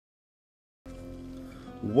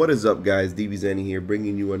What is up, guys? DBZanny here,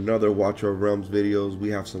 bringing you another Watcher of Realms videos.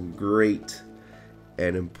 We have some great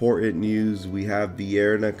and important news. We have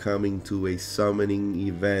VIERNA coming to a summoning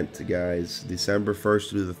event, guys. December 1st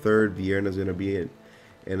through the 3rd. VIERNA is going to be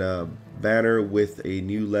in a banner with a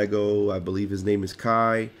new Lego. I believe his name is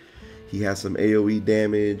Kai. He has some AoE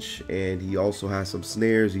damage, and he also has some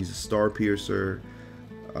snares. He's a star piercer.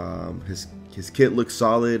 His kit looks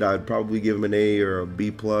solid. I'd probably give him an A or a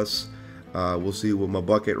B+. We'll see what my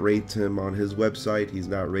bucket rates him on his website. He's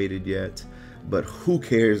not rated yet, but who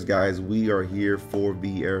cares, guys? We are here for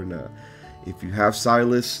VIERNA. If you have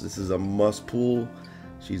Silas, this is a must pull.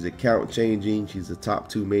 She's account changing. She's a top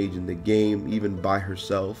 2 mage in the game, even by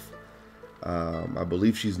herself. I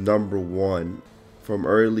believe she's #1 from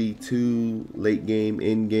early to late game,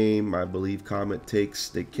 in game. I believe Comet takes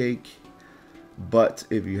the cake. But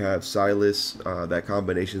if you have Silas, that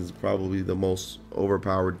combination is probably the most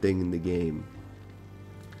overpowered thing in the game.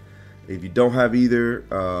 If you don't have either,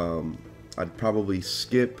 I'd probably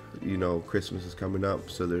skip. You know, Christmas is coming up,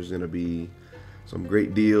 so there's going to be some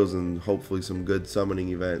great deals and hopefully some good summoning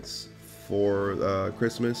events for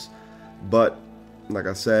Christmas. But like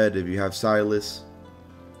I said, if you have Silas,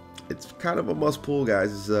 it's kind of a must pull,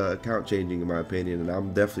 guys. It's account changing in my opinion, and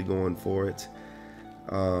I'm definitely going for it.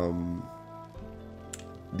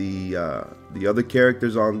 The other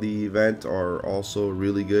characters on the event are also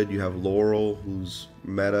really good. You have Laurel, who's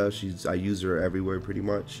meta. I use her everywhere pretty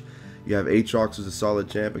much. You have Aatrox, who's a solid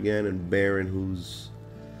champ again, and Baron, who's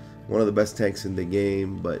one of the best tanks in the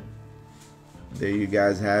game. But there you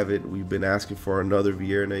guys have it. We've been asking for another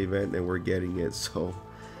VIERNA event, and we're getting it. So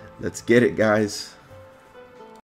let's get it, guys.